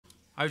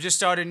I've just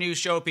started a new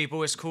show,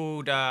 people. It's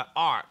called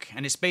Ark,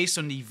 and it's based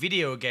on the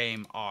video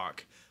game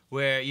Ark,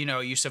 where, you know,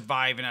 you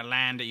survive in a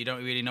land that you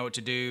don't really know what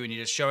to do, and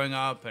you're just showing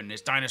up, and there's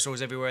dinosaurs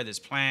everywhere, there's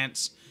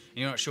plants, and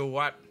you're not sure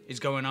what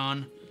is going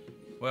on.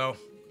 Well,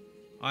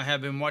 I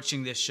have been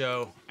watching this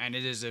show, and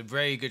it is a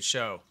very good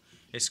show.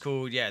 It's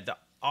called, the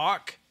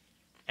Ark,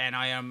 and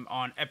I am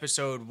on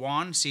episode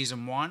 1,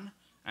 season 1,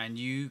 and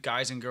you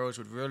guys and girls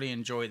would really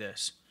enjoy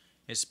this.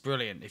 It's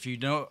brilliant. If you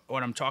know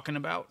what I'm talking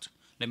about,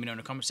 let me know in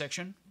the comment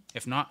section.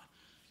 If not,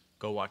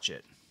 go watch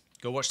it.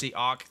 Go watch the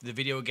Ark, the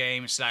video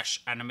game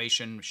 /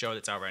 animation show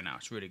that's out right now.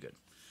 It's really good.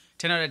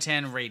 10 out of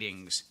 10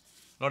 ratings.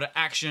 A lot of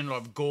action, a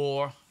lot of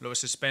gore, a lot of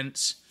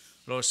suspense,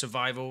 a lot of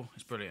survival.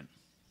 It's brilliant.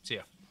 See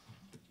ya.